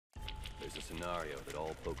There's a scenario that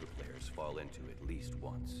all poker players fall into at least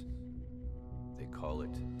once. They call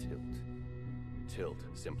it tilt. Tilt,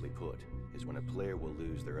 simply put, is when a player will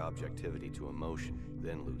lose their objectivity to emotion,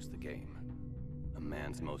 then lose the game. A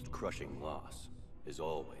man's most crushing loss is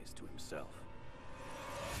always to himself.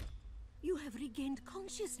 You have regained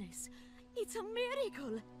consciousness. It's a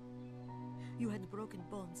miracle! You had broken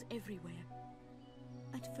bones everywhere.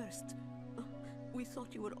 At first, we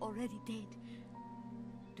thought you were already dead.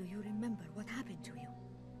 Do you remember what happened to you?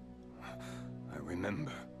 I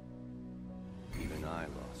remember. Even I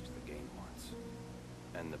lost the game once.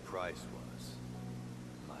 And the price was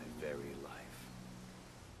my very life.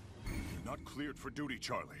 You're not cleared for duty,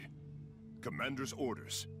 Charlie. Commander's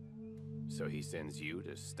orders. So he sends you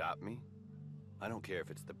to stop me? I don't care if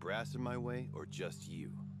it's the brass in my way or just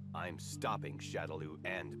you. I'm stopping Shadaloo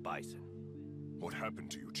and Bison. What happened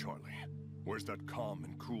to you, Charlie? Where's that calm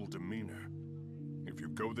and cool demeanor? If you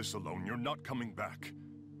go this alone, you're not coming back.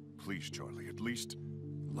 Please, Charlie, at least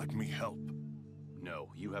let me help.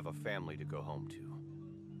 No, you have a family to go home to.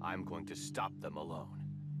 I'm going to stop them alone.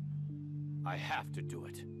 I have to do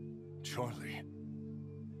it. Charlie.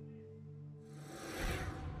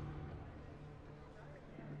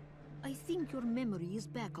 I think your memory is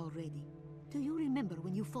back already. Do you remember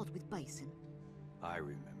when you fought with Bison? I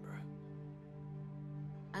remember.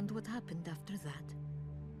 And what happened after that?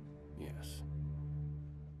 Yes.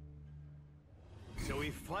 So we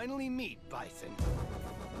finally meet, Bison.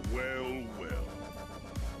 Well, well.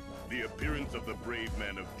 The appearance of the brave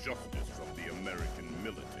man of justice from the American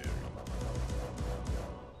military.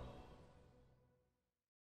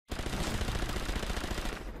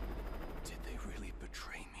 Did they really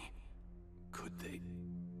betray me? Could they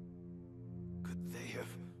have...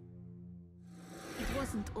 It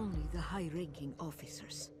wasn't only the high-ranking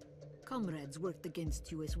officers. Comrades worked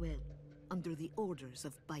against you as well, under the orders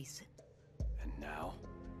of Bison. And now?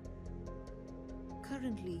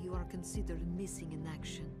 Currently, you are considered missing in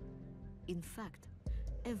action. In fact,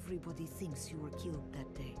 everybody thinks you were killed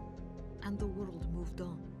that day, and the world moved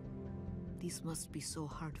on. This must be so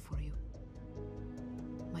hard for you.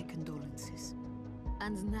 My condolences.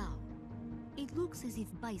 And now, it looks as if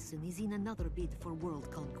Bison is in another bid for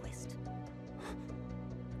world conquest.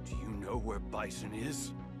 Do you know where Bison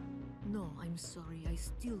is? No, I'm sorry, I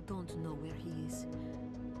still don't know where he is.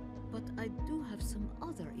 But I do have some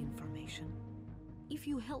other information. If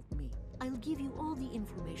you help me, I'll give you all the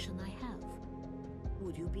information I have.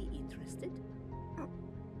 Would you be interested?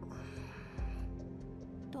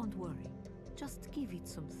 Don't worry. Just give it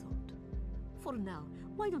some thought. For now,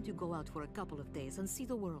 why don't you go out for a couple of days and see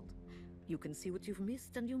the world? You can see what you've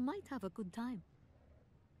missed and you might have a good time.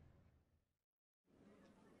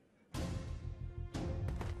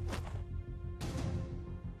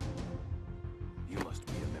 You must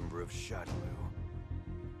be a member of Shadaloo.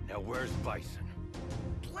 Now where's Bison?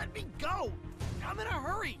 Let me go! I'm in a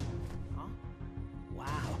hurry! Huh?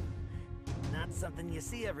 Wow. Not something you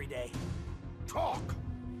see every day. Talk!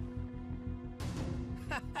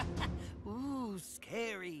 Ooh,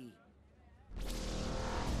 scary.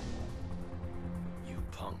 You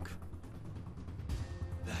punk.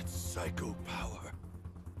 That's psycho power.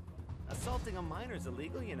 Assaulting a minor's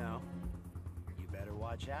illegal, you know. You better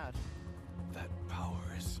watch out. That power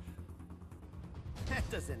is... That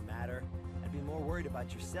doesn't matter. I'd be more worried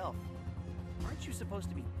about yourself. Aren't you supposed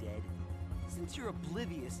to be dead? Since you're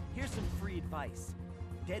oblivious, here's some free advice.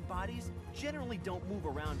 Dead bodies generally don't move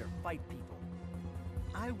around or fight people.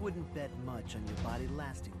 I wouldn't bet much on your body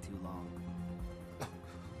lasting too long.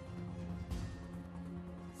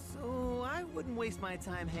 So I wouldn't waste my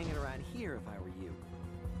time hanging around here if I were you.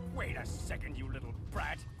 Wait a second, you little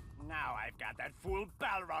brat. Now I've got that fool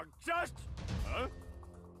Balrog just... Huh?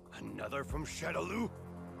 Another from Shadaloo?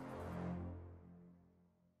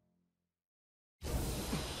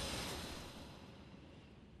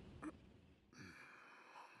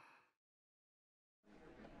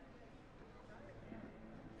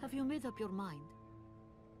 Have you made up your mind?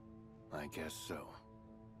 I guess so.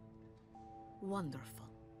 Wonderful.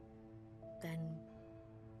 Then,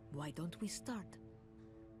 why don't we start?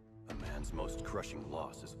 A man's most crushing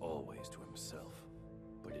loss is always to himself.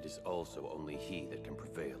 But it is also only he that can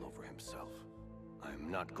prevail over himself.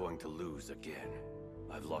 I'm not going to lose again.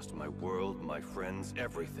 I've lost my world, my friends,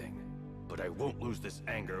 everything. But I won't lose this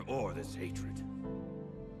anger or this hatred.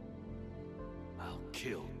 I'll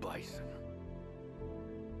kill Bison.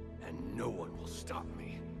 And no one will stop me.